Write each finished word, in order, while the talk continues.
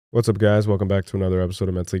What's up, guys? Welcome back to another episode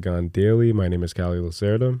of Mentally Gone Daily. My name is Callie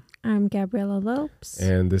Lacerda, I'm Gabriella Lopes.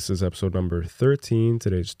 and this is episode number 13.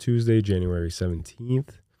 Today's Tuesday, January 17th.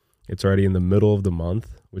 It's already in the middle of the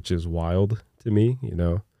month, which is wild to me,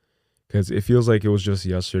 because it feels like it was just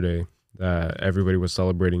yesterday that everybody was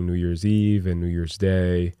celebrating New Year's Eve and New Year's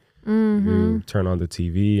Day. You turn on the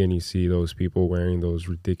TV and you see those people wearing those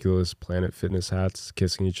ridiculous Planet Fitness hats,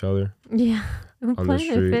 kissing each other. Yeah. the Planet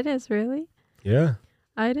street. Fitness, really? Yeah,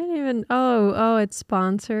 I didn't even... Oh, it's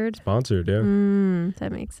sponsored. sponsored, yeah.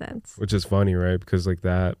 That makes sense. Which is funny, right? Because like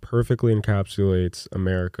that perfectly encapsulates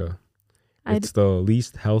America. It's the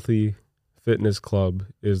least healthy fitness club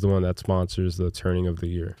is the one that sponsors the turning of the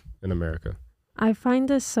year in America. I find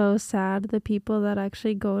this so sad, the people that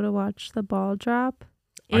actually go to watch the ball drop.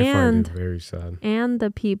 I find it very sad. And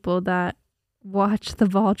the people that watch the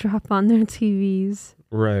ball drop on their TVs.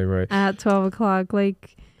 Right. At 12 o'clock.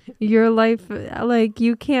 Like, your life, like,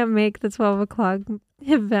 you can't make the 12 o'clock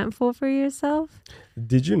eventful for yourself.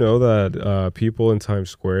 Did you know that people in Times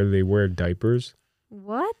Square, they wear diapers?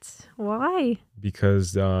 What? Why?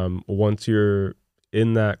 Because once you're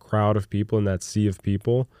in that crowd of people, in that sea of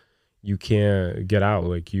people, you can't get out.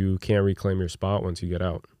 Like, you can't reclaim your spot once you get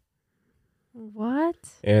out. What?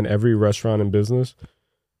 And every restaurant and business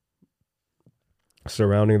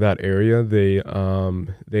surrounding that area, they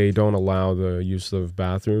don't allow the use of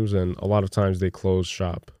bathrooms, and a lot of times they close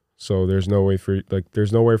shop. So there's nowhere for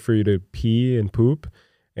you to pee and poop.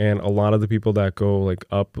 And a lot of the people that go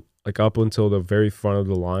up until the very front of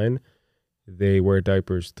the line, they wear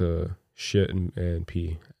diapers to shit and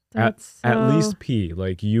pee. At least pee.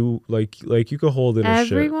 Like you could hold it as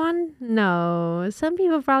shit. Everyone? No. Some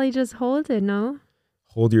people probably just hold it, no?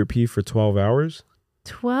 Hold your pee for 12 hours?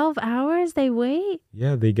 12 hours they wait?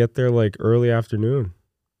 Yeah, they get there early afternoon.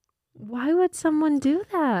 Why would someone do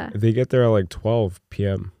that? They get there at 12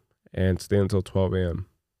 p.m. and stay until 12 a.m.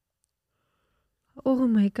 Oh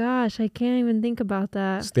my gosh, I can't even think about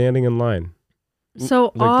that. Standing in line. So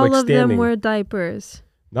all of them wear diapers?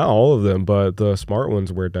 Not all of them, but the smart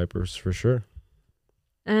ones wear diapers for sure.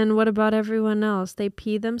 And what about everyone else? They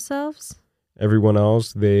pee themselves? Everyone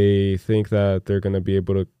else, they think that they're going to be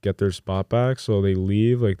able to get their spot back, so they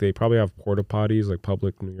leave. They probably have porta potties,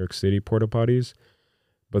 public New York City porta potties,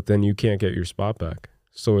 but then you can't get your spot back.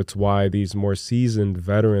 So it's why these more seasoned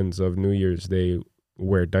veterans of New Year's, they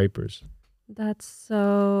wear diapers. That's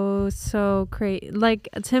so crazy.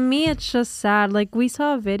 To me, it's just sad. We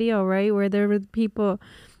saw a video, right, where there were people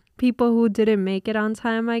who didn't make it on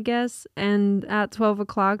time, I guess, and at 12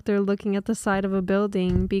 o'clock, they're looking at the side of a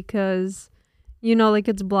building because,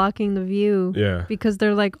 it's blocking the view. Yeah. Because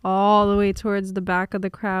they're, all the way towards the back of the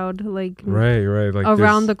crowd, Right.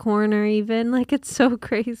 Around the corner even. It's so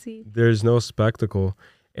crazy. There's no spectacle.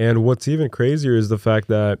 And what's even crazier is the fact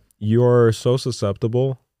that you're so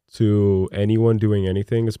susceptible to anyone doing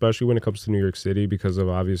anything, especially when it comes to New York City because of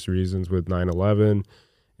obvious reasons with 9/11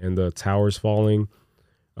 and the towers falling.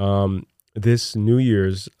 This New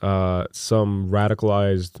Year's, some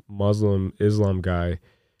radicalized Islam guy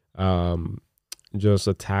just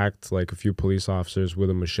attacked a few police officers with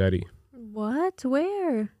a machete. What?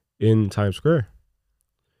 Where? In Times Square.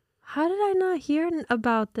 How did I not hear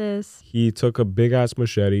about this? He took a big-ass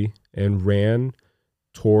machete and ran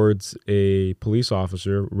towards a police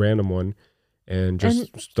officer, random one, and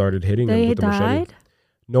started hitting him with the machete. Died?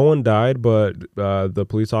 No one died, but the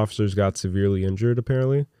police officers got severely injured,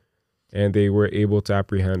 apparently, and they were able to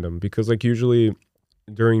apprehend him. Because, usually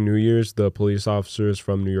during New Year's, the police officers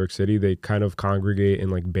from New York City, they kind of congregate in,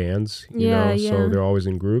 bands, so they're always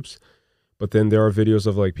in groups. But then there are videos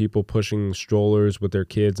of, people pushing strollers with their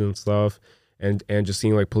kids and stuff, and just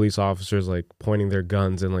seeing, police officers, pointing their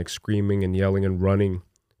guns and, screaming and yelling and running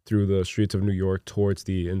through the streets of New York towards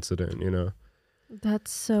the incident,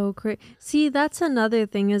 That's so crazy. See, that's another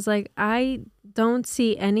thing is I don't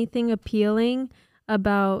see anything appealing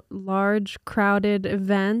about large crowded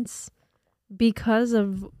events because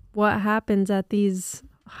of what happens at these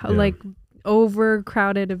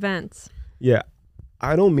overcrowded events. Yeah.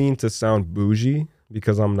 I don't mean to sound bougie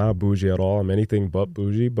because I'm not bougie at all. I'm anything but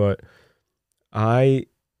bougie, but I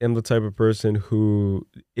am the type of person who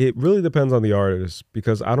it really depends on the artist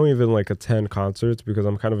because I don't even attend concerts because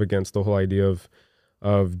I'm kind of against the whole idea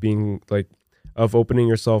of being of opening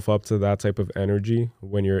yourself up to that type of energy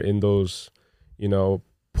when you're in those,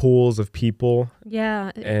 pools of people.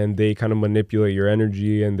 Yeah. And they kind of manipulate your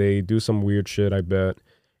energy and they do some weird shit, I bet.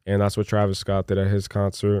 And that's what Travis Scott did at his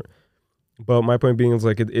concert. But my point being is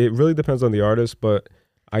it really depends on the artist, but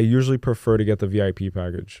I usually prefer to get the VIP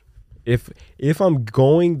package. if I'm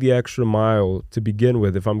going the extra mile to begin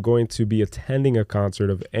with, if I'm going to be attending a concert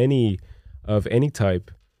of any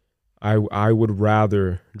type, I would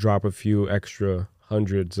rather drop a few extra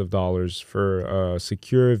hundreds of dollars for a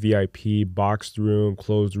secure VIP boxed room,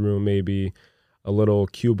 closed room, maybe a little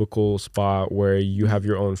cubicle spot where you have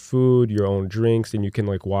your own food, your own drinks, and you can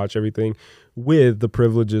like watch everything with the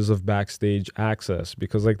privileges of backstage access,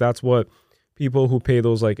 because like that's what people who pay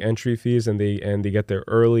those like entry fees and they get there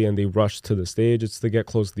early and they rush to the stage, it's to get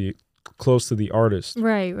close to the artist.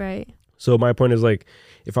 Right. So my point is like,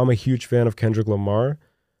 if I'm a huge fan of Kendrick Lamar,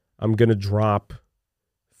 I'm gonna drop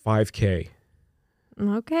 $5,000.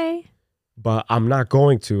 Okay. But I'm not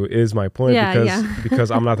going to, is my point, because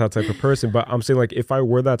I'm not that type of person. But I'm saying like, if I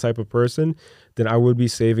were that type of person, then I would be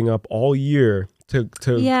saving up all year to go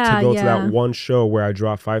to that one show where I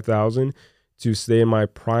drop $5,000 to stay in my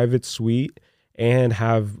private suite and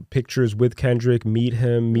have pictures with Kendrick, meet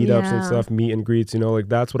him, meetups and stuff, meet and greets, like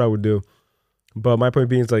that's what I would do. But my point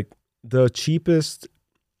being is like, the cheapest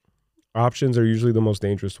options are usually the most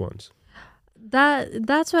dangerous ones.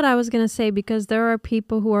 That's what I was gonna say, because there are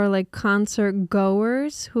people who are like concert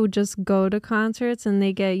goers who just go to concerts and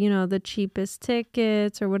they get, the cheapest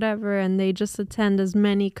tickets or whatever, and they just attend as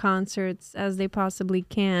many concerts as they possibly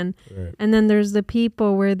can. Right. And then there's the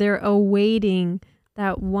people where they're awaiting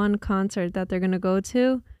that one concert that they're gonna go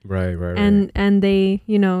to. Right. And they,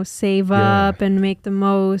 save up and make the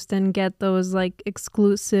most and get those like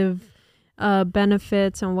exclusive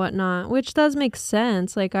benefits and whatnot, which does make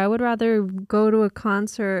sense. Like, I would rather go to a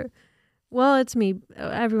concert. Well, it's me.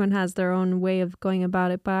 Everyone has their own way of going about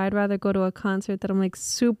it, but I'd rather go to a concert that I'm like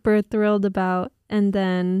super thrilled about and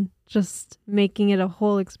then just making it a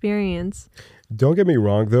whole experience. Don't get me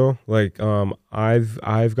wrong though. Like,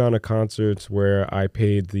 I've gone to concerts where I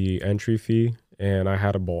paid the entry fee and I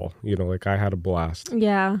had a ball, like I had a blast.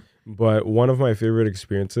 Yeah. But one of my favorite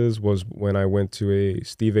experiences was when I went to a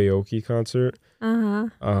Steve Aoki concert.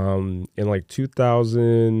 In like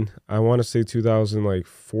 2000, I want to say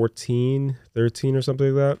 2014, 13 or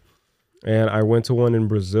something like that. And I went to one in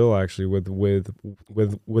Brazil actually with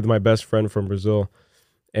my best friend from Brazil.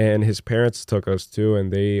 And his parents took us too,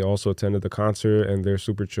 and they also attended the concert, and they're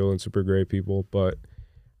super chill and super great people. But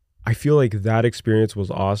I feel like that experience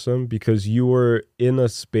was awesome because you were in a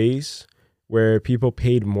space where people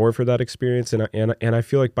paid more for that experience, and I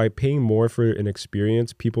feel like by paying more for an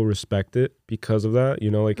experience, people respect it because of that.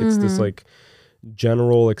 Like it's this like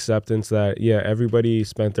general acceptance that everybody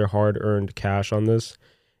spent their hard-earned cash on this,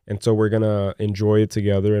 and so we're gonna enjoy it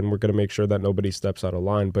together, and we're gonna make sure that nobody steps out of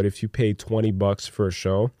line. But if you pay $20 for a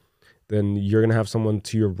show, then you're gonna have someone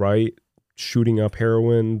to your right shooting up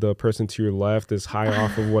heroin, the person to your left is high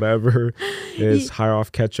off of whatever, is high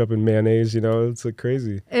off ketchup and mayonnaise, it's like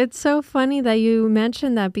crazy. It's so funny that you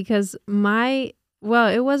mentioned that, because it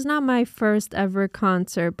was not my first ever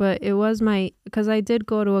concert, but it was because I did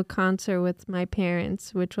go to a concert with my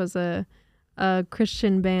parents, which was a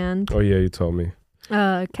Christian band. Oh yeah, you told me.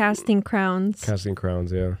 Casting Crowns. Casting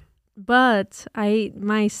Crowns, yeah. But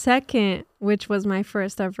my second, which was my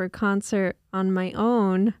first ever concert on my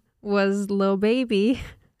own, was Lil Baby.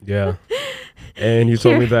 Yeah. And you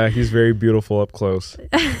told me that he's very beautiful up close.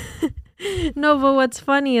 No, but what's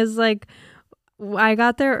funny is like, I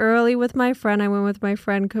got there early with my friend. I went with my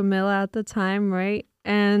friend Camilla at the time, right?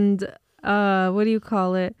 And what do you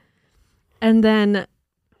call it? And then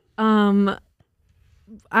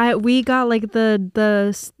we got like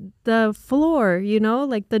the floor,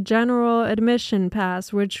 like the general admission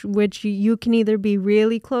pass, which you can either be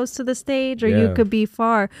really close to the stage or you could be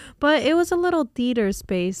far. But it was a little theater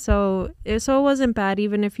space, so it wasn't bad.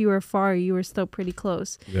 Even if you were far, you were still pretty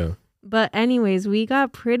close. Yeah. But anyways, we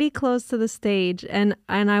got pretty close to the stage, and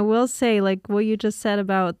I will say, like what you just said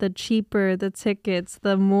about the cheaper the tickets,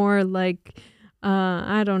 the more like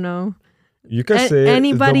I don't know. You can say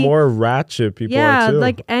the more ratchet people are too. Yeah,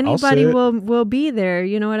 like anybody will be there.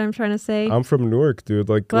 You know what I'm trying to say? I'm from Newark, dude.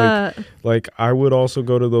 Like I would also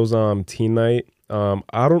go to those teen night.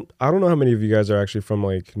 I don't know how many of you guys are actually from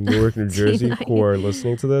like Newark, New Jersey who are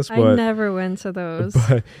listening to this, but I never went to those.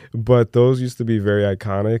 But those used to be very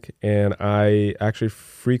iconic, and I actually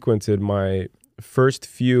frequented my first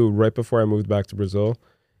few right before I moved back to Brazil,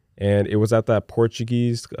 and it was at that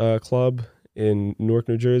Portuguese club in Newark,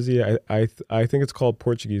 New Jersey. I think it's called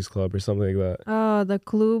Portuguese Club or something like that. Oh, the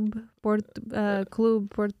Club I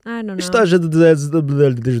don't know.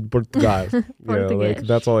 Yeah, like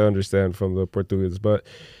that's all I understand from the Portuguese. But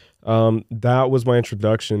that was my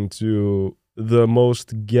introduction to the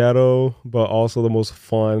most ghetto but also the most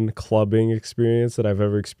fun clubbing experience that I've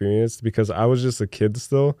ever experienced, because I was just a kid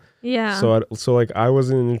still. Yeah. So like I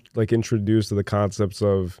wasn't like introduced to the concepts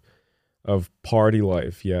of party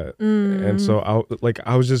life yet. And so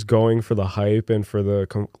I was just going for the hype and for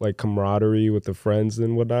the like camaraderie with the friends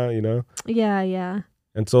and whatnot, you know? Yeah.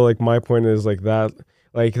 And so like my point is like that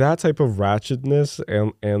type of ratchetness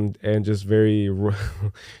and just very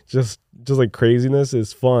just like craziness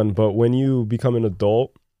is fun, but when you become an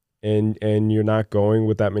adult and you're not going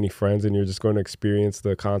with that many friends and you're just going to experience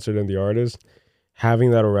the concert and the artist,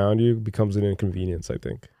 having that around you becomes an inconvenience, I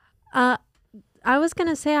think. I was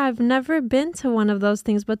gonna say I've never been to one of those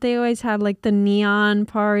things, but they always had like the neon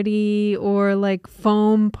party or like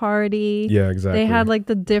foam party. Yeah, exactly. They had like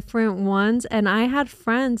the different ones, and I had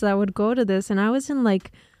friends that would go to this, and I was in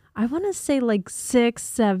like, I want to say like 6th,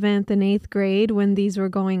 7th, and 8th grade when these were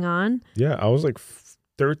going on. Yeah, I was like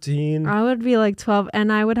 13. I would be like 12,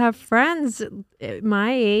 and I would have friends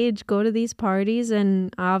my age go to these parties,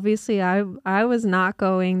 and obviously I was not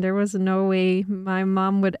going. There was no way my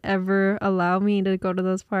mom would ever allow me to go to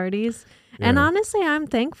those parties. Yeah. And honestly, I'm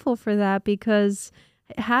thankful for that, because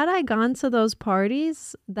had I gone to those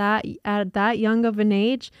parties that at that young of an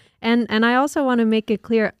age, and I also want to make it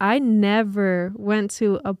clear, I never went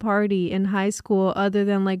to a party in high school other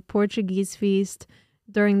than like Portuguese Feast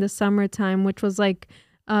during the summertime, which was like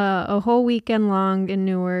a whole weekend long in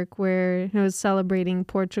Newark, where it was celebrating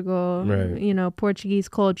Portugal, right. You know, Portuguese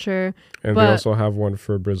culture. And they also have one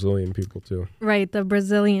for Brazilian people too. Right, the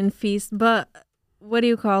Brazilian feast. But what do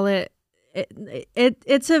you call it?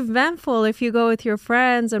 It's eventful if you go with your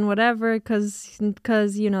friends and whatever, because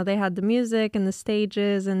you know they had the music and the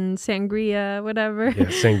stages and sangria, whatever. Yeah,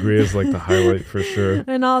 sangria is like the highlight for sure,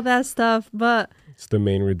 and all that stuff. But it's the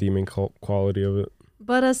main redeeming quality of it.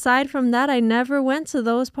 But aside from that, I never went to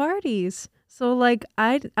those parties. So like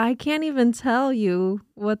I can't even tell you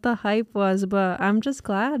what the hype was, but I'm just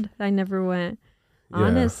glad I never went.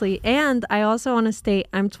 Honestly. Yeah. And I also want to state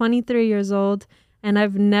I'm 23 years old and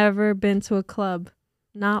I've never been to a club.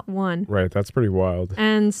 Not one. Right, that's pretty wild.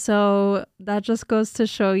 And so that just goes to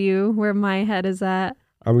show you where my head is at.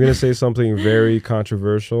 I'm going to say something very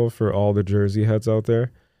controversial for all the Jersey heads out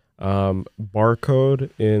there.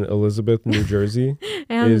 Barcode in Elizabeth, New Jersey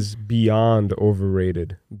is beyond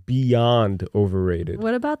overrated. Beyond overrated.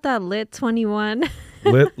 What about that Lit 21?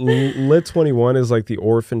 Lit 21 is like the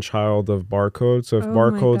orphan child of Barcode. So if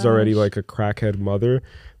Barcode's already like a crackhead mother,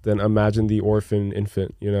 then imagine the orphan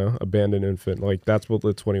infant, you know, abandoned infant. Like that's what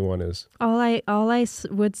Lit 21 is. All I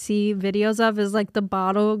would see videos of is like the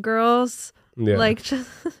bottle girls. Yeah. Like just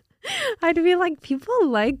I'd be like, people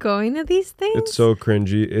like going to these things? It's so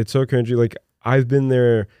cringy. Like, I've been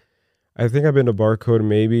there. I think I've been to Barcode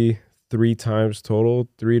maybe 3 times total,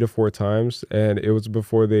 3 to 4 times. And it was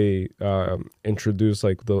before they introduced,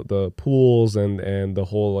 like, the pools and the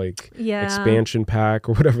whole, like, expansion pack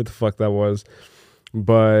or whatever the fuck that was.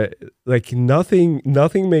 But, like, nothing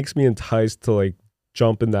makes me enticed to, like,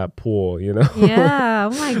 jump in that pool, you know? Yeah,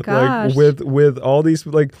 oh my gosh. Like with all these,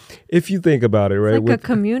 like, if you think about it, right? It's like a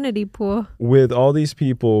community pool. With all these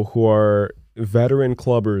people who are veteran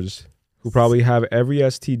clubbers who probably have every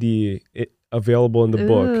STD available in the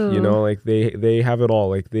book, you know? Like they have it all.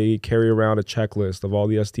 Like they carry around a checklist of all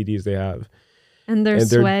the STDs they have. And they're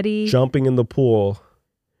sweaty. Jumping in the pool.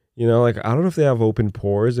 You know, like, I don't know if they have open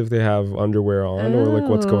pores, if they have underwear on or like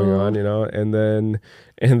what's going on, you know? And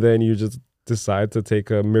then you just decide to take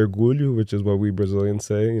a mergulho, which is what we Brazilians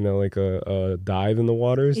say, you know, like a dive in the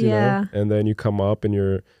waters, you know, and then you come up and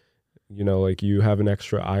you're, you know, like you have an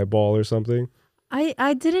extra eyeball or something.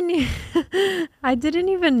 I didn't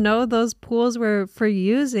even know those pools were for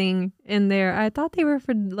using in there. I thought they were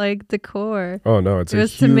for like decor. Oh no, it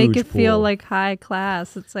was to make it feel like high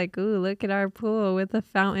class. It's like, ooh, look at our pool with a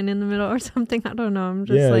fountain in the middle or something. I don't know. I'm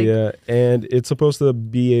just yeah. And it's supposed to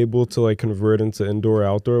be able to like convert into indoor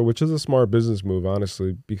outdoor, which is a smart business move,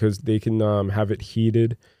 honestly, because they can have it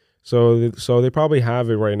heated. So they probably have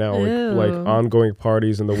it right now, like ongoing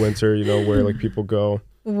parties in the winter, you know, where like people go.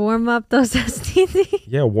 Warm up those STDs.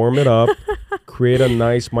 Yeah, warm it up. Create a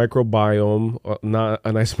nice microbiome. Not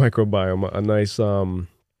a nice microbiome. A nice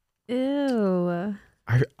Ew.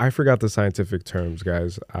 I forgot the scientific terms,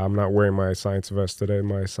 guys. I'm not wearing my science vest today.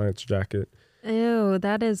 My science jacket. Ew,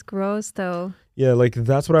 that is gross, though. Yeah, like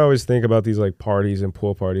that's what I always think about these like parties and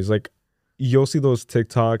pool parties. Like you'll see those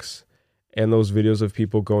TikToks and those videos of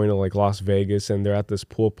people going to like Las Vegas and they're at this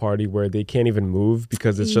pool party where they can't even move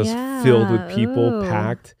because it's just filled with people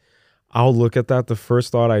packed. I'll look at that. The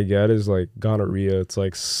first thought I get is like gonorrhea. It's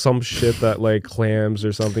like some shit that like clams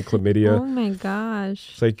or something, chlamydia. Oh my gosh.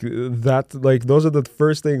 It's like that. Like those are the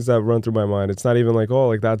first things that run through my mind. It's not even like, oh,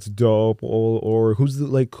 like that's dope, or who's the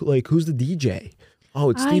like who's the DJ? Oh,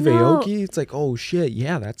 it's I Steve know. Aoki. It's like, oh shit,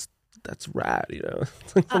 yeah, that's rad. You know,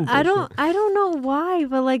 It's like some I bullshit. don't know why,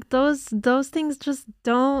 but like those things just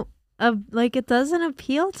don't like it doesn't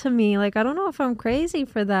appeal to me. Like I don't know if I'm crazy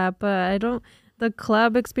for that, but I don't the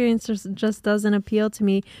club experience just doesn't appeal to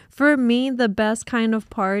me. For me, the best kind of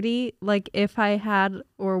party, like if I had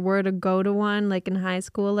or were to go to one, like in high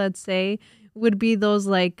school, let's say, would be those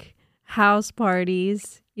like house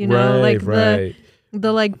parties, you know, Right, like right.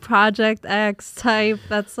 the like Project X type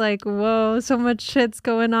that's like, whoa, so much shit's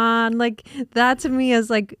going on. Like that to me is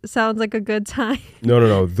like sounds like a good time.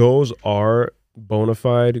 No. Those are bona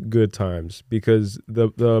fide good times because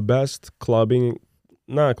the best clubbing,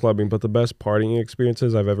 not clubbing, but the best partying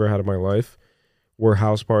experiences I've ever had in my life were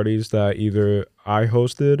house parties that either I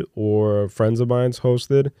hosted or friends of mine's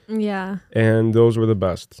hosted, Yeah. and those were the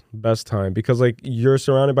best time because like you're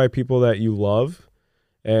surrounded by people that you love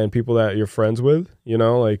and people that you're friends with, you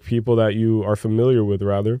know, like people that you are familiar with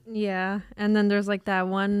rather. Yeah. And then there's like that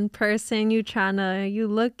one person you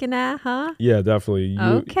looking at, huh? Yeah, definitely.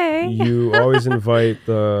 Okay. You always invite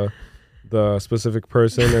the specific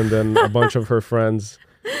person and then a bunch of her friends,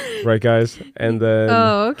 right, guys? And then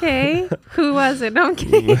Oh, okay. Who was it? No, I'm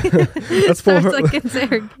kidding. let's pull Starts her, like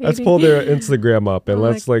interrogating. let's pull their Instagram up and Oh,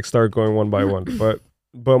 let's like start going one by one.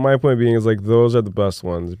 But my point being is like those are the best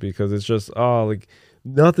ones because it's just like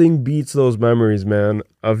nothing beats those memories, man,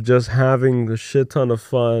 of just having a shit ton of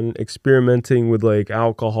fun, experimenting with like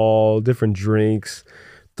alcohol, different drinks,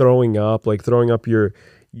 throwing up your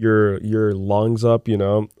lungs up, you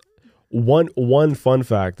know. One fun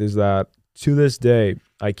fact is that to this day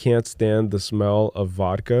I can't stand the smell of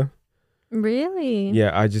vodka. Really?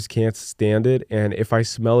 Yeah, I just can't stand it. And if I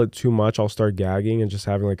smell it too much, I'll start gagging and just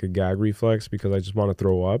having like a gag reflex because I just want to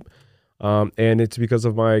throw up. And it's because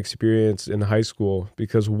of my experience in high school.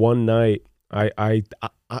 Because one night, I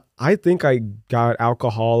think I got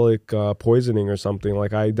alcoholic poisoning or something.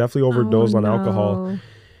 Like I definitely overdosed on alcohol, no.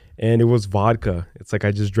 and it was vodka. It's like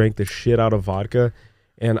I just drank the shit out of vodka,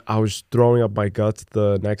 and I was throwing up my guts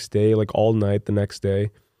the next day, like all night the next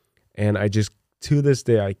day. And I just to this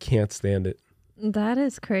day I can't stand it. That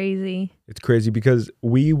is crazy. It's crazy because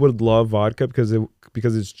we would love vodka because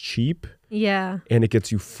it's cheap Yeah. and it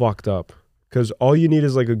gets you fucked up. Because all you need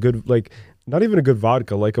is like a good, like not even a good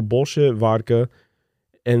vodka, like a bullshit vodka,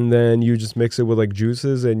 and then you just mix it with like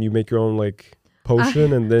juices and you make your own like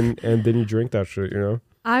potion, and then you drink that shit, you know.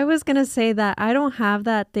 I was gonna say that I don't have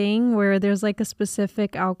that thing where there's like a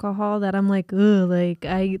specific alcohol that I'm like, ugh,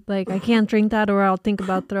 I can't drink that or I'll think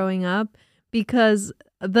about throwing up, because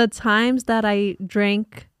the times that I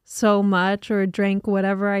drank so much or drank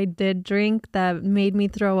whatever I did drink that made me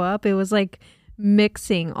throw up, it was like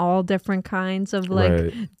mixing all different kinds of like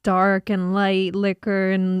Right. dark and light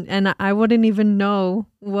liquor, and I wouldn't even know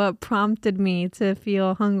what prompted me to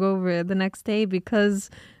feel hungover the next day because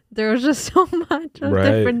there was just so much of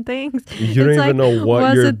Right. different things. You don't It's even like, know what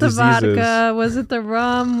was your it the disease vodka? is. Was it the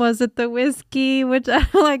rum? Was it the whiskey? Which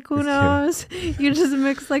like who Yeah. knows? You just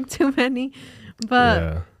mix like too many. But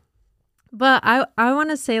Yeah. but I want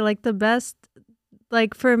to say like the best,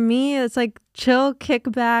 like for me it's like chill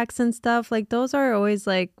kickbacks and stuff, like those are always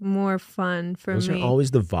like more fun for Those me. are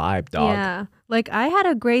always the vibe, dog. Yeah. Like I had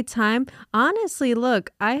a great time. Honestly, look,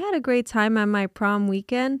 I had a great time at my prom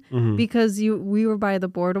weekend Mhm. because we were by the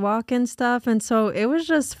boardwalk and stuff, and so it was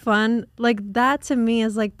just fun. Like that to me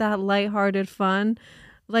is like that lighthearted fun.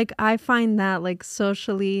 Like I find that like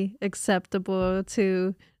socially acceptable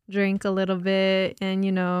to drink a little bit, and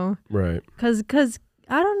you know, Right. cuz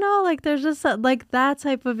I don't know, like there's just like that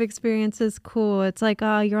type of experience is cool. It's like,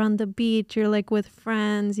 oh, you're on the beach, you're like with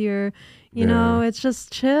friends, you know, Yeah. it's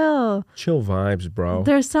just chill. Chill vibes, bro.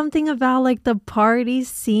 There's something about like the party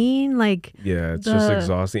scene, like Yeah, it's just the-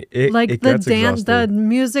 exhausting. It like it the gets dance, the exhausting.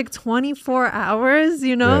 music 24 hours,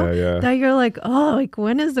 you know? Yeah. That you're like, oh, like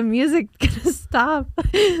when is the music gonna stop?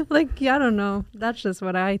 Like, yeah, I don't know. That's just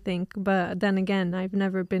what I think. But then again, I've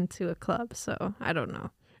never been to a club, so I don't know.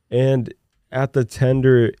 And at the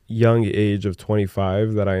tender young age of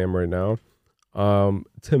 25 that I am right now,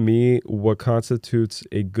 to me, what constitutes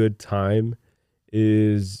a good time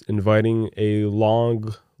is inviting a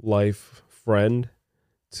long life friend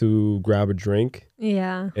to grab a drink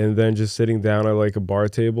Yeah. and then just sitting down at like a bar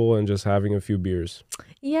table and just having a few beers.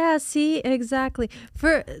 Yeah, see, exactly.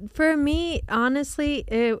 For me, honestly,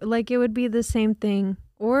 it would be the same thing.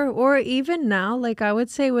 Or even now, like I would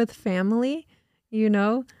say with family, you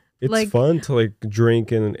know, It's like, fun to like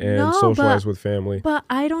drink and No, socialize with family. but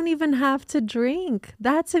I don't even have to drink.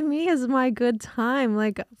 That to me is my good time.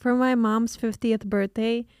 Like for my mom's 50th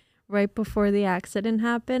birthday, right before the accident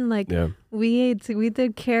happened, like Yeah. we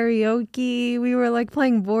did karaoke. We were like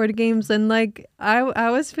playing board games, and like I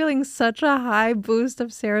was feeling such a high boost of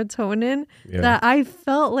serotonin Yeah. that I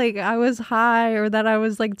felt like I was high or that I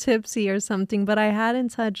was like tipsy or something, but I hadn't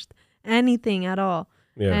touched anything at all.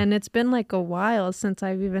 Yeah. And it's been like a while since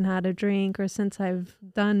I've even had a drink or since I've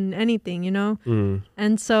done anything, you know? Mm.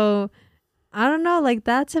 And so I don't know, like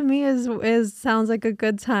that to me is sounds like a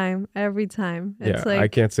good time every time. It's Yeah. like I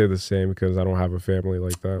can't say the same because I don't have a family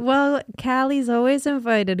like that. well, Callie's always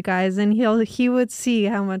invited, guys, and he would see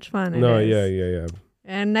how much fun it No, is. yeah.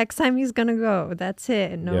 And next time he's gonna go. That's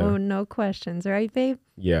it. Yeah. No questions, right, babe?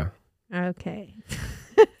 Yeah. Okay.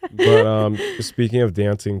 But speaking of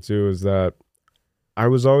dancing too, is that I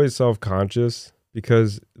was always self-conscious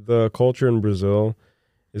because the culture in Brazil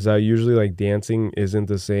is that usually like dancing isn't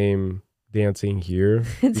the same dancing here.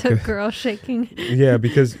 It's a girl shaking. Yeah,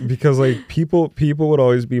 because like people would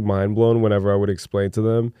always be mind blown whenever I would explain to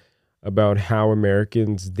them about how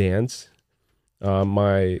Americans dance.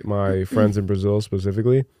 My friends in Brazil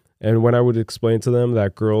specifically, and when I would explain to them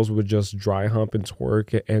that girls would just dry hump and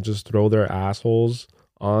twerk and just throw their assholes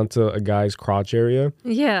onto a guy's crotch area,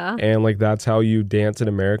 Yeah. and like that's how you dance in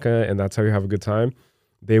America and that's how you have a good time,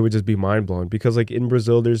 they would just be mind blown because like in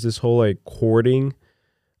Brazil there's this whole like courting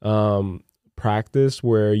practice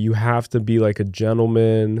where you have to be like a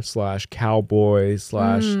gentleman slash cowboy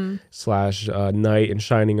slash knight in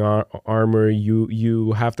shining armor.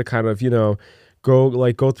 You have to kind of, you know,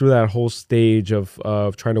 go through that whole stage of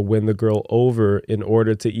trying to win the girl over in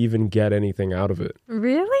order to even get anything out of it.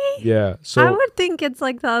 Really? Yeah. So I would think it's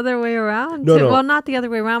like the other way around. No, too. no. Well, not the other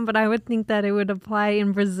way around, but I would think that it would apply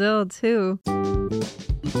in Brazil too.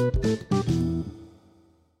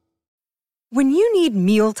 When you need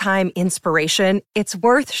mealtime inspiration, it's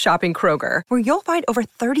worth shopping Kroger, where you'll find over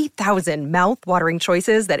 30,000 mouth-watering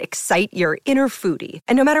choices that excite your inner foodie.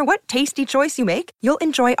 And no matter what tasty choice you make, you'll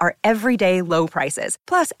enjoy our everyday low prices,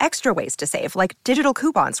 plus extra ways to save, like digital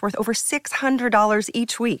coupons worth over $600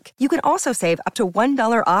 each week. You can also save up to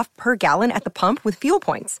 $1 off per gallon at the pump with fuel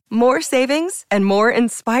points. More savings and more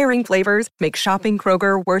inspiring flavors make shopping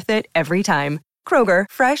Kroger worth it every time. Kroger,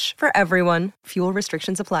 fresh for everyone. Fuel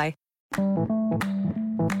restrictions apply.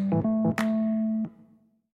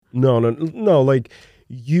 No, like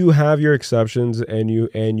you have your exceptions and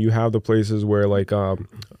you have the places where like fuck,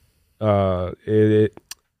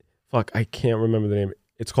 I can't remember the name.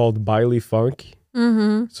 It's called Baile Funk.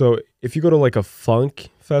 Mm-hmm. So if you go to like a funk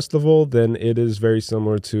festival, then it is very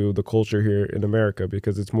similar to the culture here in America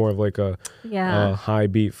because it's more of like a high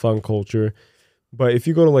beat funk culture. But if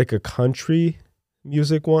you go to like a country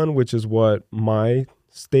music one, which is what my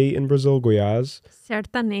state in Brazil, Goiás,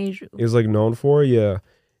 Sertanejo. is like known for,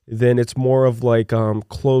 then it's more of like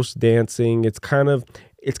close dancing. It's kind of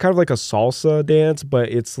like a salsa dance, but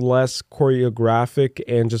it's less choreographic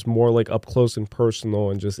and just more like up close and personal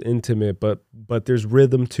and just intimate, but there's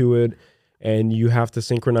rhythm to it and you have to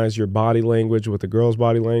synchronize your body language with the girl's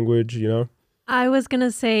body language, you know? I was going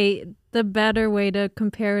to say the better way to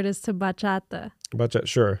compare it is to bachata. Bachata,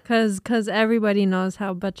 sure. Cause everybody knows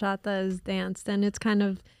how bachata is danced, and it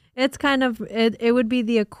would be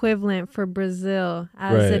the equivalent for Brazil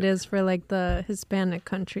as Right. it is for like the Hispanic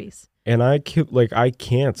countries. And I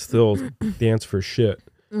can't still dance for shit.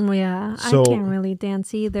 Yeah, So- I can't really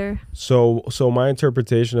dance either. So my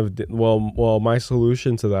interpretation of my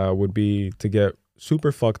solution to that would be to get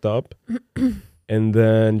super fucked up and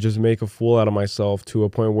then just make a fool out of myself to a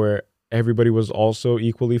point where everybody was also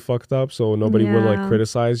equally fucked up, so nobody would like Yeah.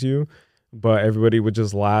 criticize you, but everybody would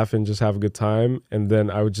just laugh and just have a good time, and then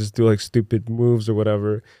I would just do like stupid moves or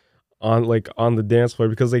whatever on the dance floor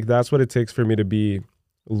because like that's what it takes for me to be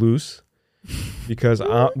loose. Because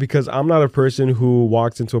I'm not a person who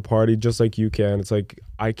walks into a party just like you can. It's like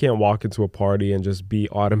I can't walk into a party and just be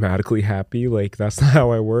automatically happy. Like that's not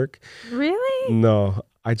how I work. Really? No,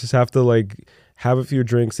 I just have to like have a few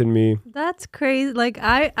drinks in me. That's crazy. Like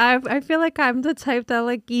I feel like I'm the type that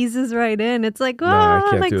like eases right in. It's like, Nah, I oh,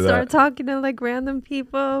 can't like do start that. talking to like random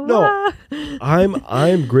people. No. Ah.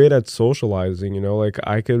 I'm great at socializing, you know, like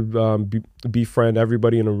I could befriend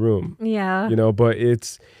everybody in a room, Yeah. you know, but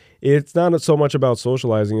it's not so much about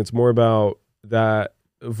socializing. It's more about that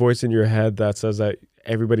voice in your head that says that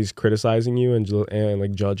everybody's criticizing you and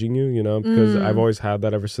like judging you, you know, because I've always had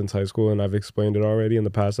that ever since high school and I've explained it already in the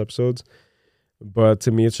past episodes. But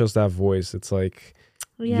to me, it's just that voice. It's like,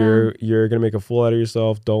 Yeah. you're going to make a fool out of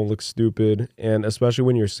yourself. Don't look stupid. And especially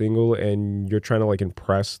when you're single and you're trying to like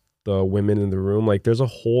impress the women in the room. Like there's a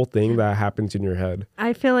whole thing that happens in your head.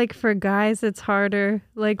 I feel like for guys it's harder.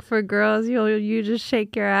 Like for girls, you just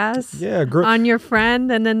shake your ass on your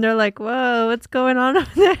friend, and then they're like, "Whoa, what's going on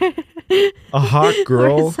over there?" A hot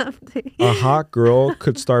girl, Or something. a hot girl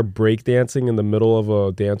could start breakdancing in the middle of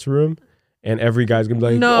a dance room, and every guy's gonna be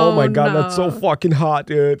like, No, "Oh my god, that's so no. fucking hot,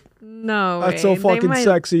 dude. No, That's so way. fucking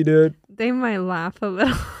sexy, dude." They might laugh a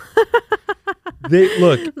little. They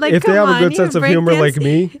look Like, if they have come a good on, sense you of humor like breakdance-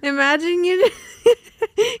 me. Imagine you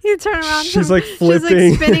you turn around. She's like flipping.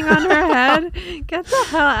 She's like spinning on her head. Get the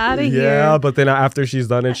hell out of here. Yeah, but then after she's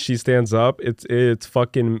done it, she stands up. It's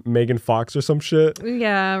fucking Megan Fox or some shit.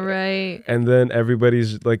 Yeah, right. And then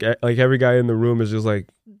everybody's like every guy in the room is just like,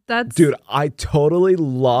 That's dude, I totally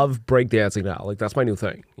love breakdancing now. Like that's my new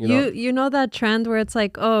thing. You know that trend where it's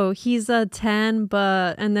like, oh, he's a 10,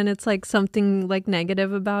 but and then it's like something like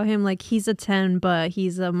negative about him, like he's a 10, but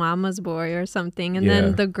he's a mama's boy or something, and Yeah.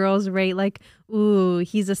 then the girls rate like, ooh,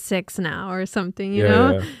 he's a 6 now or something. You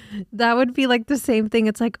know, that would be like the same thing.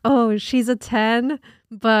 It's like, oh, she's a 10,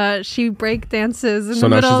 but she break dances in So the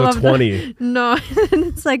now middle she's a of 20. No, and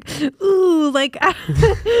it's like, ooh, like I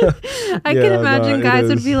can Yeah, imagine no, guys it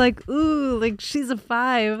would is. be like, ooh, like she's a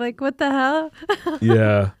 5, like what the hell?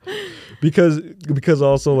 Yeah, because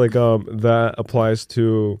also like that applies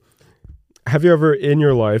to. Have you ever in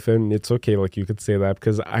your life, and it's okay, like you could say that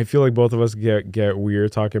because I feel like both of us get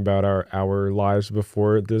weird talking about our lives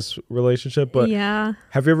before this relationship. But Yeah.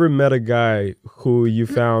 have you ever met a guy who you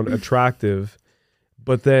found attractive,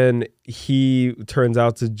 but then he turns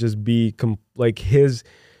out to just be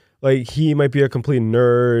he might be a complete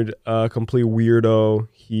nerd, a complete weirdo.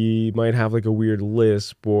 He might have like a weird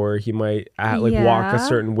lisp, or he might walk a Yeah.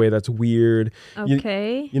 certain way that's weird.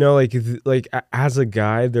 Okay. You know, as a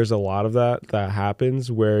guy, there's a lot of that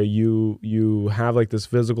happens where you have like this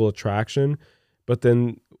physical attraction, but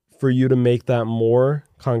then for you to make that more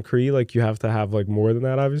concrete, like you have to have like more than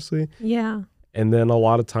that, obviously. Yeah. And then a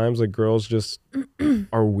lot of times, like girls just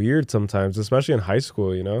are weird sometimes, especially in high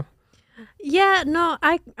school. You know. Yeah, no,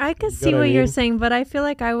 I could see what I what you're mean? saying, but I feel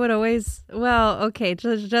like I would always, well, okay,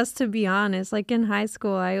 just to be honest, like in high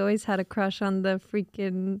school, I always had a crush on the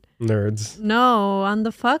freaking, Nerds. no, on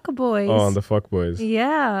the fuck boys. Oh, on the fuckboys.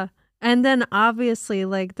 Yeah. And then obviously,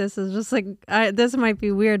 like, this is just like, this might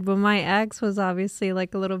be weird, but my ex was obviously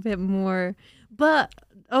like a little bit more, but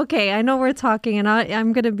okay, I know we're talking, and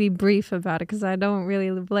I'm going to be brief about it because I don't really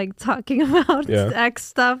like talking about ex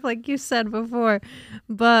stuff like you said before,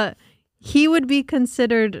 but he would be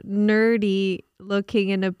considered nerdy looking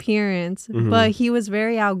in appearance, but he was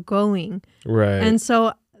very outgoing. Right. And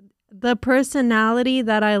so the personality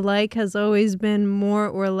that I like has always been more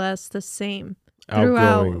or less the same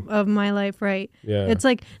throughout Outgoing. of my life, right? Yeah. It's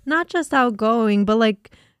like not just outgoing, but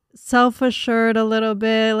like self-assured a little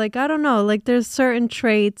bit. Like, I don't know, like there's certain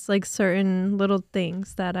traits, like certain little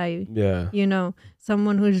things that you know,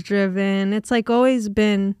 someone who's driven. It's like always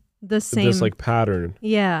been the same. This like pattern.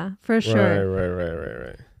 Yeah, for sure.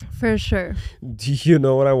 Right. For sure. Do you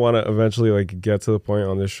know what I want to eventually like get to the point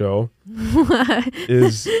on this show?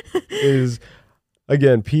 is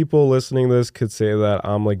again, people listening to this could say that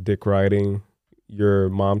I'm like dick riding your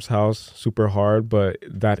mom's house super hard, but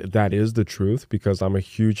that is the truth because I'm a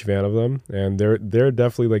huge fan of them, and they're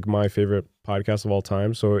definitely like my favorite podcast of all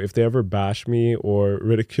time. So if they ever bash me or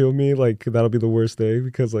ridicule me, like that'll be the worst day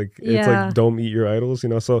because like it's like don't meet your idols, you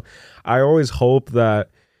know. So I always hope that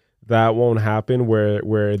won't happen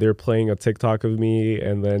where they're playing a TikTok of me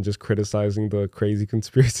and then just criticizing the crazy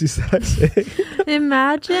conspiracies that I say.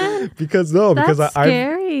 Imagine. because That's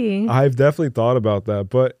scary. I've definitely thought about that.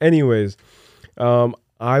 But anyways,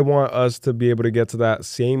 I want us to be able to get to that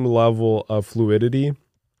same level of fluidity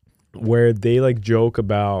where they like joke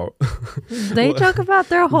about they joke about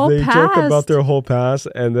their whole past. joke about their whole past,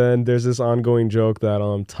 and then there's this ongoing joke that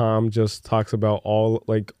Tom just talks about all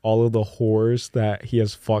of the whores that he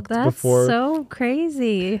has fucked before. That's so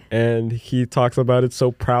crazy. And he talks about it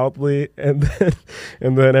so proudly, and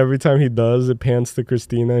then every time he does, it pans to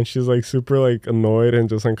Christina, and she's like super like annoyed and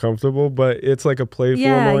just uncomfortable, but it's like a playful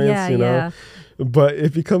annoyance, you know. Yeah. But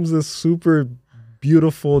it becomes this super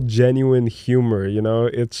beautiful, genuine humor, you know.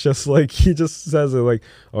 It's just like he just says it like,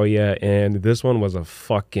 oh yeah, and this one was a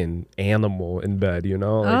fucking animal in bed, you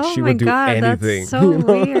know, like oh she my would do God, anything. That's so you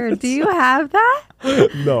know? weird. Do you have that?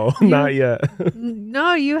 No, not yet.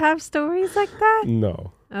 No, you have stories like that?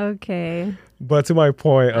 No. Okay. But to my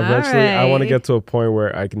point, eventually I want to right. get to a point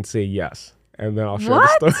where I can say yes, and then I'll share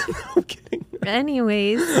What? the story. I'm kidding.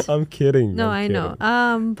 Anyways. I'm kidding. No, I'm I know.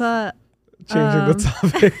 kidding. But changing the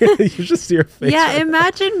topic. You just see your face. Yeah,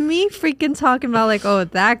 imagine me freaking talking about like, oh,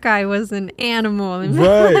 that guy was an animal.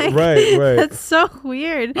 Right. That's so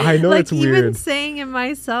weird. I know, like, it's weird. Even saying it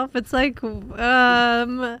myself, it's like,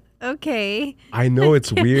 okay. I know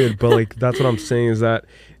it's weird, but like that's what I'm saying is that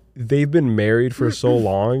they've been married for so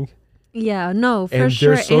long. Yeah, no, for And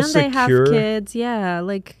sure. they're so And they have secure. kids. Yeah,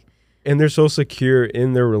 like. And they're so secure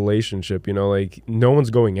in their relationship, you know, like no one's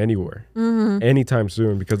going anywhere anytime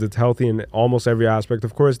soon because it's healthy in almost every aspect.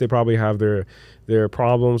 Of course, they probably have their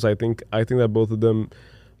problems. I think that both of them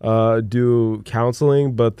do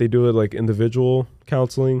counseling, but they do it like individual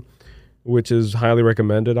counseling, which is highly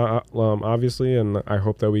recommended, obviously. And I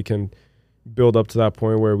hope that we can build up to that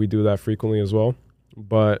point where we do that frequently as well.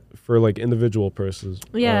 But for like individual purposes.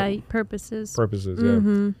 Purposes.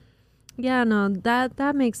 Yeah. Yeah, no,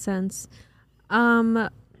 that makes sense. Yeah,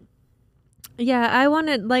 I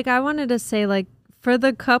wanted to say, like, for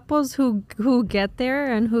the couples who get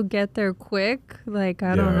there and who get there quick, like,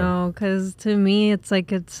 I don't know, because to me it's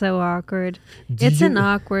like it's so awkward. It's an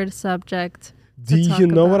awkward subject. Do you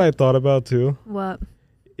know what I thought about too? What?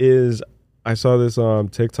 Is I saw this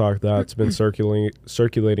TikTok that's been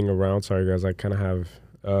circulating around. Sorry guys, I kind of have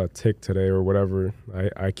a tick today or whatever.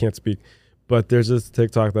 I can't speak. But there's this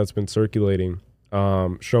TikTok that's been circulating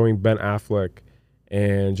showing Ben Affleck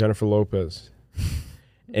and Jennifer Lopez.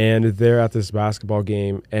 And they're at this basketball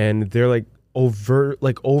game and they're like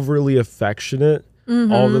overly affectionate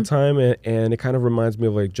all the time. And it kind of reminds me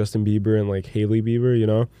of like Justin Bieber and like Hailey Bieber, you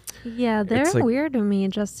know? Yeah, they're like, weird to me,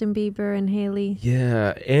 Justin Bieber and Hailey.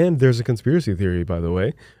 Yeah. And there's a conspiracy theory, by the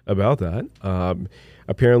way, about that.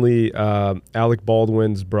 Apparently, Alec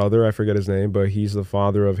Baldwin's brother, I forget his name, but he's the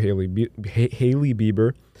father of Hailey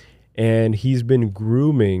Bieber. And he's been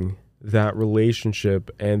grooming that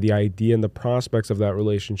relationship and the idea and the prospects of that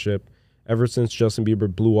relationship ever since Justin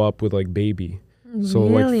Bieber blew up with like Baby. So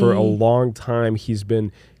like for a long time, he's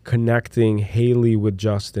been connecting Hailey with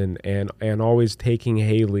Justin and always taking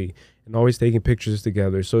Hailey and always taking pictures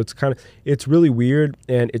together. So it's really weird.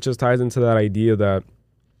 And it just ties into that idea that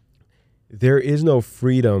there is no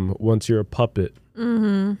freedom once you're a puppet.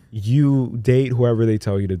 You date whoever they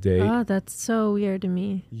tell you to date. Oh, that's so weird to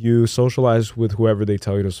me. You socialize with whoever they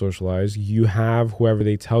tell you to socialize. You have whoever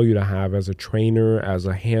they tell you to have as a trainer, as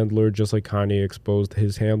a handler, just like Kanye exposed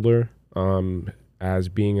his handler as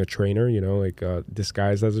being a trainer, you know, like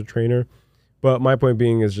disguised as a trainer. But my point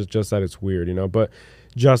being is just that it's weird, you know. But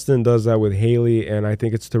Justin does that with Hailey, and I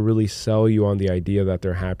think it's to really sell you on the idea that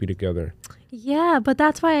they're happy together. Yeah, but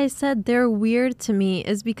that's why I said they're weird to me,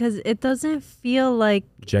 is because it doesn't feel like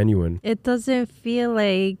genuine. It doesn't feel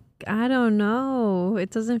like, I don't know.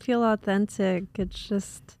 It doesn't feel authentic. It's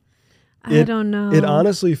just, I don't know. It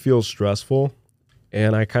honestly feels stressful,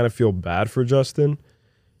 and I kind of feel bad for Justin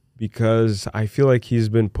because I feel like he's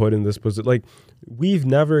been put in this position. Like, we've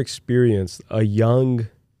never experienced a young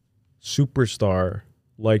superstar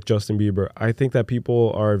like Justin Bieber. I think that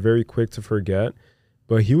people are very quick to forget.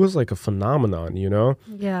 But he was like a phenomenon, you know?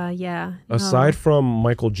 Yeah. Aside from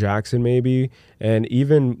Michael Jackson, maybe, and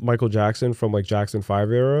even Michael Jackson from like Jackson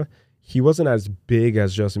 5 era, he wasn't as big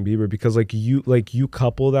as Justin Bieber because you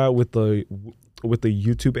couple that with the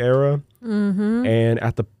YouTube era, and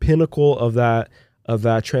at the pinnacle of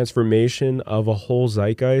that transformation of a whole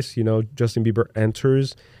zeitgeist, you know, Justin Bieber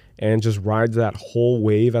enters and just rides that whole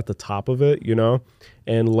wave at the top of it, you know,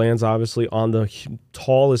 and lands obviously on the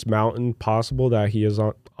tallest mountain possible that he is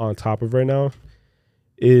on top of right now,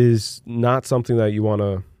 is not something that you want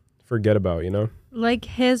to forget about, you know? Like,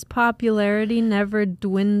 his popularity never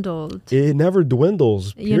dwindled. It never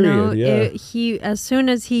dwindles, period. You know, yeah. He as soon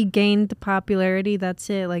as he gained popularity, that's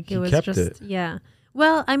it. Like, he it was kept just, it. yeah.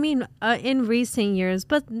 Well, I mean, in recent years,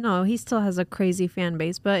 but no, he still has a crazy fan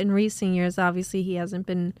base. But in recent years, obviously, he hasn't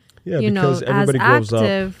been, you know, as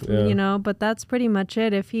active, you know. But that's pretty much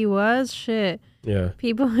it. If he was,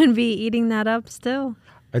 people would be eating that up still.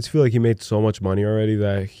 I just feel like he made so much money already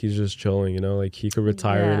that he's just chilling, you know. Like, he could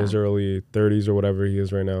retire in his early 30s or whatever he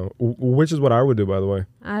is right now, which is what I would do, by the way.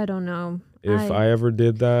 I don't know. If I ever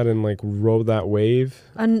did that and like rode that wave,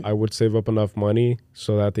 I would save up enough money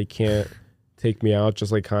so that they can't take me out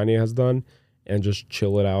just like Kanye has done and just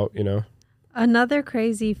chill it out, you know? Another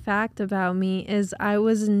crazy fact about me is I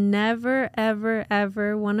was never, ever,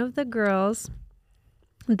 ever one of the girls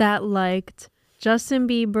that liked Justin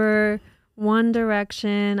Bieber, One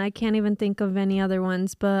Direction. I can't even think of any other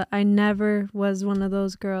ones, but I never was one of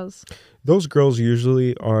those girls. Those girls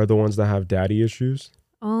usually are the ones that have daddy issues.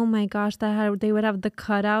 Oh my gosh, they would have the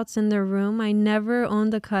cutouts in their room. I never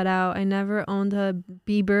owned a cutout. I never owned a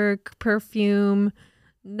Bieber perfume.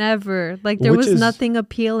 Never. Like there Which was is- nothing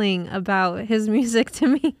appealing about his music to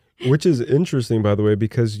me. Which is interesting, by the way,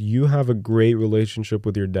 because you have a great relationship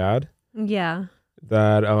with your dad Yeah.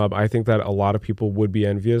 that I think that a lot of people would be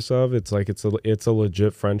envious of. It's like it's a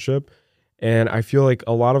legit friendship. And I feel like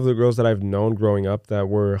a lot of the girls that I've known growing up that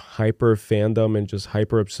were hyper fandom and just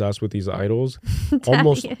hyper obsessed with these idols,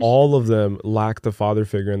 almost Daddy-ish. all of them lacked a father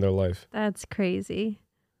figure in their life. That's crazy.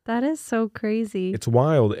 That is so crazy. It's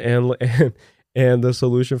wild. And the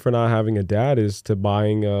solution for not having a dad is to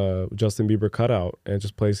buying a Justin Bieber cutout and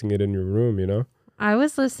just placing it in your room, you know? I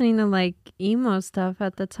was listening to like emo stuff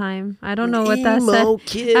at the time. I don't know what that Emo says.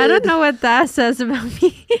 kid. I don't know what that says about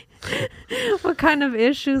me. What kind of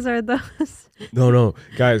issues are those? No,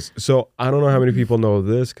 guys. So I don't know how many people know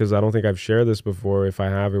this because I don't think I've shared this before. If I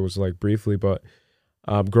have, it was like briefly. But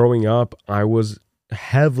growing up, I was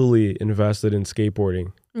heavily invested in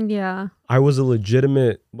skateboarding. Yeah. I was a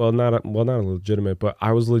legitimate, not a legitimate, but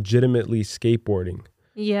I was legitimately skateboarding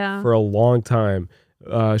Yeah. for a long time.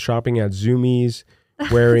 Shopping at Zoomies,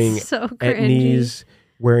 wearing So cringy.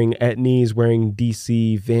 Etnies, wearing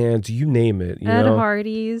DC Vans, you name it. You Ed know?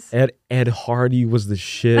 Hardy's. Ed Hardy was the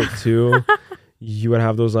shit too. You would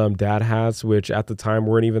have those dad hats, which at the time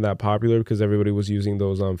weren't even that popular because everybody was using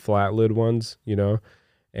those flat lid ones, you know.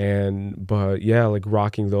 But yeah, like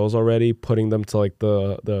rocking those already, putting them to like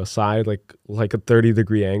the side, like a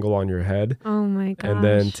 30-degree angle on your head. Oh my gosh. And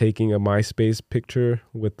then taking a MySpace picture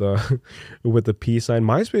with the with the peace sign.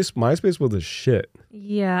 MySpace was the shit.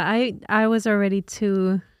 Yeah, I was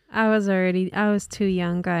too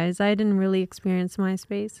young, guys. I didn't really experience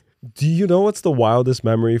MySpace. Do you know what's the wildest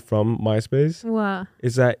memory from MySpace? What?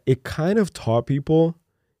 Is that it kind of taught people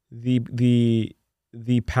the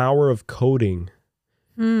power of coding.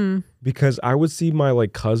 Because I would see my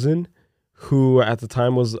like cousin, who at the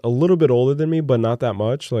time was a little bit older than me, but not that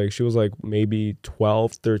much. Like she was like maybe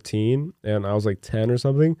 12, 13, and I was like 10 or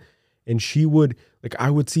something. And she would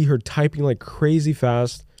I would see her typing like crazy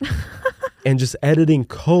fast and just editing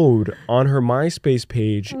code on her MySpace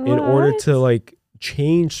page in order to like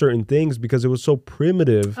change certain things because it was so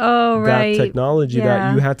primitive. Oh, right. That technology Yeah.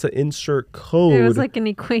 that you had to insert code. It was like an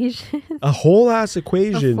equation, a whole ass a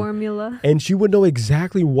equation. formula. And she would know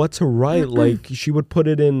exactly what to write. Like she would put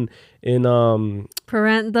it in Those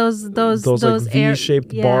like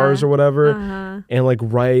V-shaped bars or whatever, Uh-huh. and like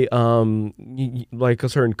write like a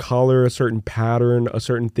certain color, a certain pattern, a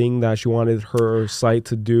certain thing that she wanted her site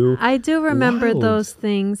to do. I do remember Wild. those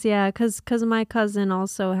things, yeah, because my cousin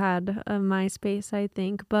also had a MySpace, I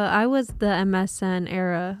think, but I was the MSN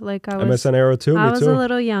era. Like I was MSN era too. I Me was too. a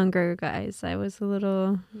little younger, guys. I was a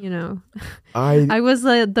little, I I was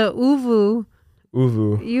like the Uvu.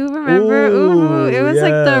 Uvu. You remember Ooh, Uvu? It was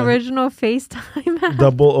like the yeah. original FaceTime app.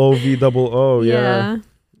 double OV double O. Yeah. Yeah.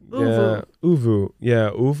 Yeah, Uvu. Yeah,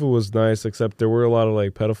 Uvu was nice, except there were a lot of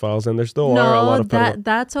like pedophiles, and there still are a lot No, of pedophiles.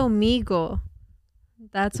 that's Omegle.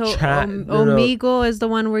 That's Chat- no. Omegle is the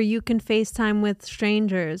one where you can FaceTime with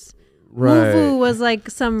strangers. Right. Uvu was like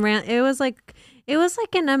it was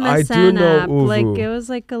like an MSN I do know app. Uvu. Like it was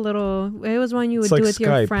like a little. It was one you would It's do like with your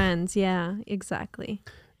Skype. friends. Yeah, exactly.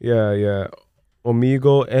 Yeah.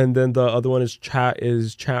 Omegle, and then the other one is chat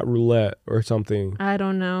roulette or something. I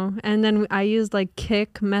don't know. And then I used like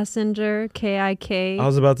Kik Messenger, KIK. I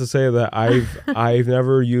was about to say that I've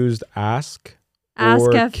never used Ask Ask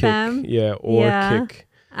or FM. Kick. Yeah, or Yeah. Kick.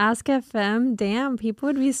 Ask FM. Damn, people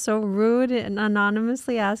would be so rude and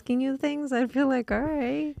anonymously asking you things. I'd feel like, all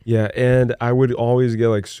right. Yeah, and I would always get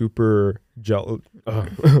like super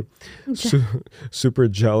super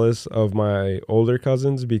jealous of my older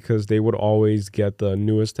cousins because they would always get the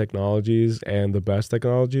newest technologies and the best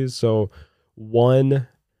technologies. So one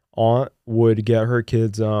aunt would get her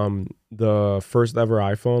kids the first ever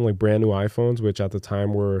iPhone, like brand new iPhones, which at the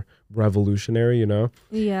time were revolutionary, you know.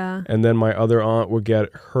 Yeah. And then my other aunt would get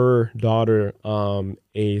her daughter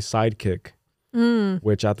a Sidekick,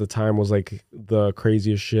 which at the time was like the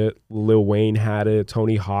craziest shit. Lil Wayne had it,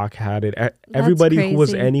 Tony Hawk had it. Everybody who was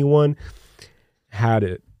crazy. anyone had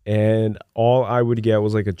it. And all I would get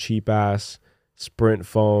was like a cheap ass Sprint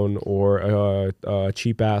phone or a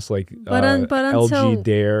cheap ass like But until LG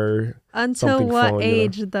Dare. until something what phone, you know.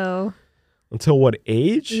 age though? Until what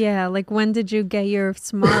age? Yeah, like when did you get your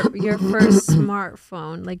first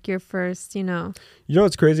smartphone? Like your first, You know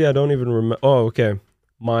what's crazy? I don't even remember. Oh, okay.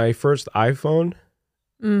 My first iPhone.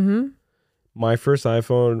 Mm-hmm. My first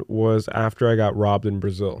iPhone was after I got robbed in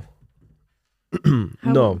Brazil.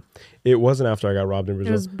 No, it wasn't after I got robbed in It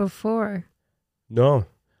Brazil. was before. No,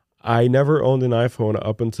 I never owned an iPhone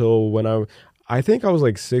up until when I think I was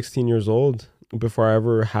like 16 years old. before I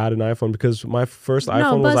ever had an iPhone, because my first No,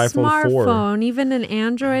 iPhone was but iPhone 4. smartphone, even an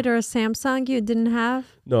Android or a Samsung, you didn't have?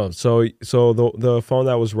 No, so the phone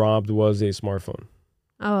that was robbed was a smartphone.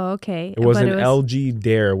 Oh, okay. It was But an LG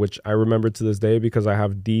Dare, which I remember to this day because I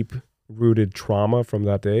have deep rooted trauma from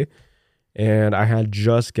that day, and I had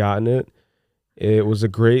just gotten it. It was a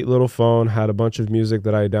great little phone, had a bunch of music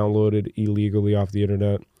that I downloaded illegally off the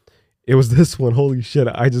internet. It was this one. Holy shit.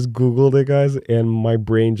 I just Googled it, guys, and my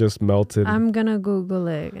brain just melted. I'm gonna Google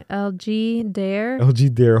it. LG Dare.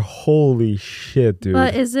 LG Dare. Holy shit, dude.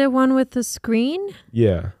 But is it one with the screen?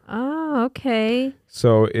 Yeah. Oh, okay.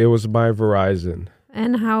 So it was by Verizon.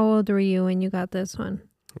 And how old were you when you got this one?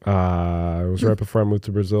 It was right before I moved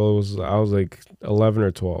to Brazil. I was like 11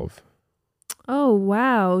 or 12. Oh,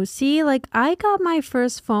 wow. See, like I got my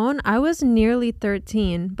first phone. I was nearly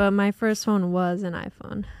 13, but my first phone was an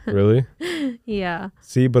iPhone. Really? Yeah.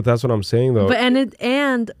 See, but that's what I'm saying though. But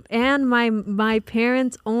and my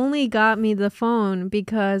parents only got me the phone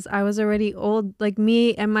because I was already old. Like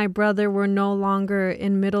me and my brother were no longer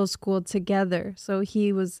in middle school together. So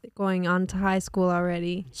he was going on to high school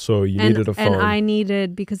already. So you needed a phone. And I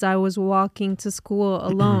needed, because I was walking to school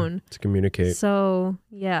alone. To communicate. So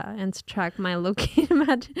yeah, and to track my location,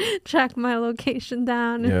 track my location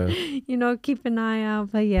down, and, you know, keep an eye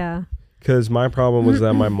out. But yeah. Because my problem was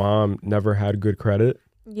that my mom never had good credit.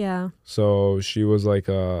 Yeah. So she was like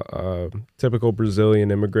a typical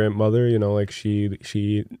Brazilian immigrant mother, you know, like she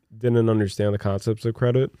didn't understand the concepts of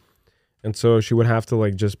credit. And so she would have to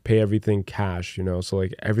like just pay everything cash, you know, so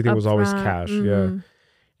like everything was always cash. Mm-hmm. Yeah.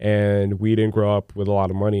 And we didn't grow up with a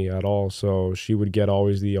lot of money at all. So she would get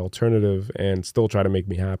always the alternative and still try to make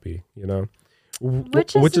me happy, you know.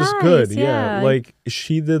 Which is nice, good. yeah. Like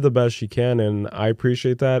she did the best she can, and I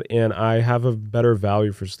appreciate that, and I have a better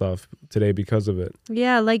value for stuff today because of it.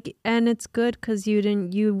 Yeah, like, and it's good because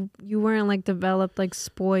you weren't like developed, like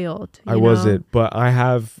spoiled. I wasn't, but I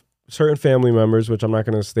have certain family members, which I'm not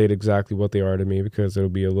going to state exactly what they are to me because it'll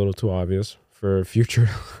be a little too obvious for future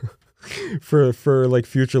for like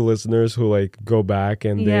future listeners who like go back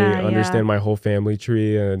and they understand my whole family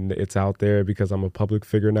tree and it's out there because I'm a public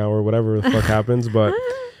figure now or whatever the fuck happens. But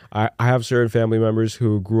I have certain family members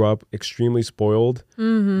who grew up extremely spoiled,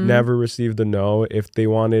 never received a no. If they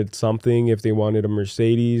wanted something, if they wanted a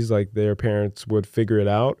Mercedes, like their parents would figure it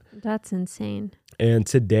out. That's insane. And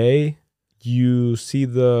today you see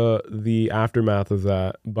the aftermath of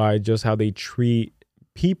that by just how they treat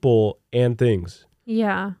people and things.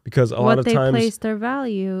 Yeah. Because a lot of times what they place their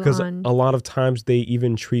value on. Because a lot of times they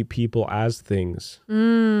even treat people as things.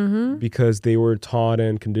 Because they were taught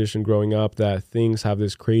and conditioned growing up that things have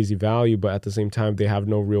this crazy value, but at the same time they have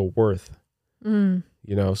no real worth. You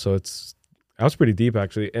know, so that was pretty deep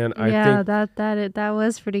actually. And I think that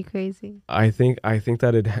was pretty crazy. I think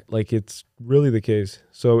that it's really the case.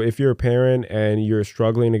 So if you're a parent and you're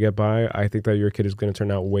struggling to get by, I think that your kid is going to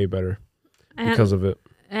turn out way better because of it.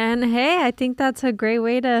 And hey, I think that's a great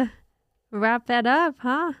way to wrap that up,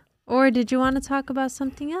 huh? Or did you want to talk about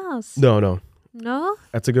something else? No. No?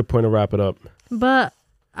 That's a good point to wrap it up. But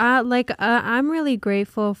I'm really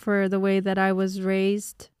grateful for the way that I was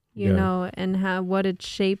raised, you know, and what it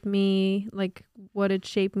shaped me,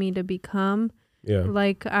 to become. Yeah.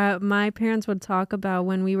 Like my parents would talk about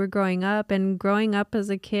when we were growing up as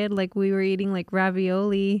a kid, like we were eating like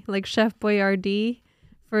ravioli, like Chef Boyardee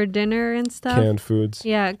for dinner and stuff. Canned foods.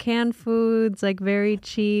 Yeah, canned foods, like very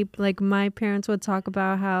cheap. Like my parents would talk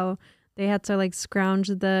about how they had to like scrounge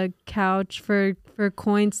the couch for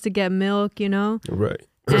coins to get milk, you know? Right.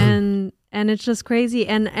 and it's just crazy.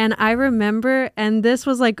 And I remember, and this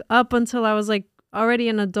was like up until I was like already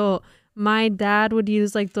an adult, my dad would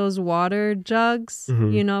use like those water jugs,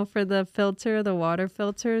 you know, for the water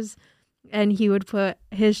filters. And he would put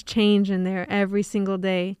his change in there every single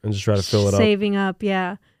day. And just try to fill it up. Saving up,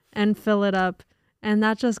 yeah. And fill it up. And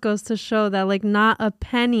that just goes to show that like not a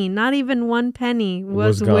penny, not even 1 penny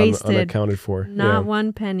was wasted. Unaccounted for. Not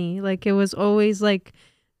 1 penny. Like it was always like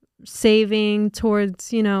saving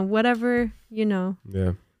towards, you know, whatever, you know.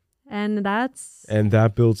 Yeah. And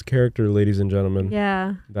that builds character, ladies and gentlemen.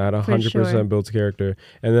 Yeah. That 100% builds character.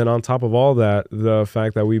 And then on top of all that, the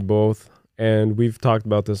fact that we both, and we've talked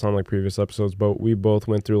about this on like previous episodes, but we both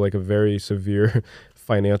went through like a very severe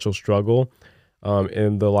financial struggle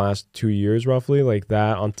in the last 2 years, roughly. Like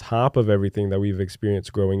that on top of everything that we've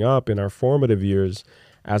experienced growing up in our formative years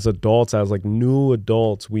as adults, as like new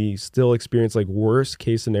adults, we still experience like worst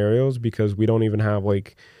case scenarios because we don't even have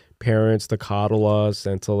like parents to coddle us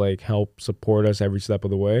and to like help support us every step of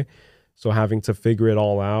the way. So having to figure it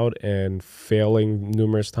all out and failing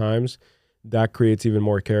numerous times, that creates even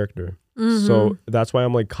more character. So that's why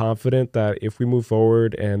I'm like confident that if we move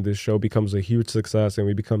forward and this show becomes a huge success and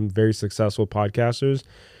we become very successful podcasters,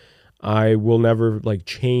 I will never like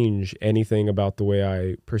change anything about the way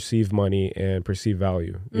I perceive money and perceive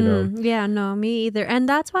value, you know? Yeah, no, me either. And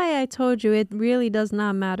that's why I told you it really does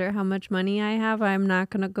not matter how much money I have. I'm not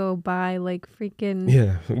going to go buy like freaking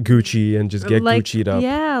Gucci and just get like, Gucci'd up.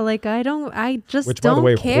 Yeah, like I just Which, by the don't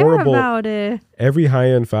way, care about it. Every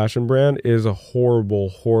high-end fashion brand is a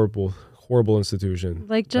horrible institution.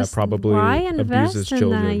 Like just that probably why abuses invest in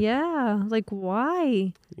children. that? Yeah, like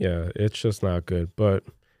why? Yeah, it's just not good. But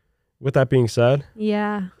with that being said,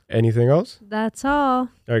 yeah, anything else? That's all. All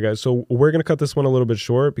right, guys. So we're going to cut this one a little bit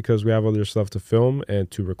short because we have other stuff to film and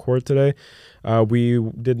to record today. We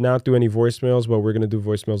did not do any voicemails, but we're going to do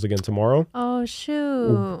voicemails again tomorrow. Oh,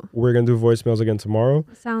 shoot. We're going to do voicemails again tomorrow.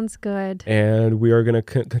 Sounds good. And we are going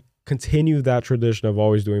to continue that tradition of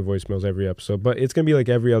always doing voicemails every episode, but it's gonna be like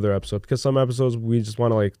every other episode because some episodes we just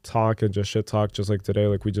want to like talk and just shit talk, just like today.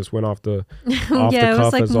 Like we just went off the off yeah, the it cuff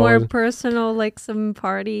was like as more always. personal, like some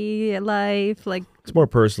party life, like It's more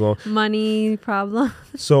personal, money problem.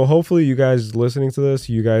 So hopefully you guys listening to this,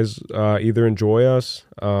 you guys either enjoy us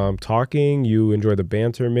talking, you enjoy the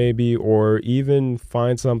banter maybe, or even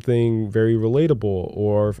find something very relatable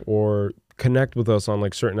or connect with us on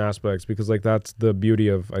like certain aspects, because like that's the beauty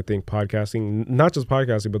of, I think, podcasting, not just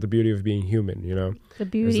podcasting, but the beauty of being human, you know, the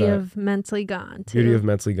beauty of Mentally Gone too. Beauty of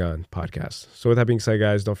Mentally Gone podcast. So with that being said,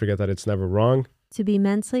 guys, don't forget that it's never wrong to be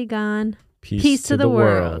mentally gone. Peace to the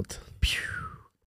world. Pew.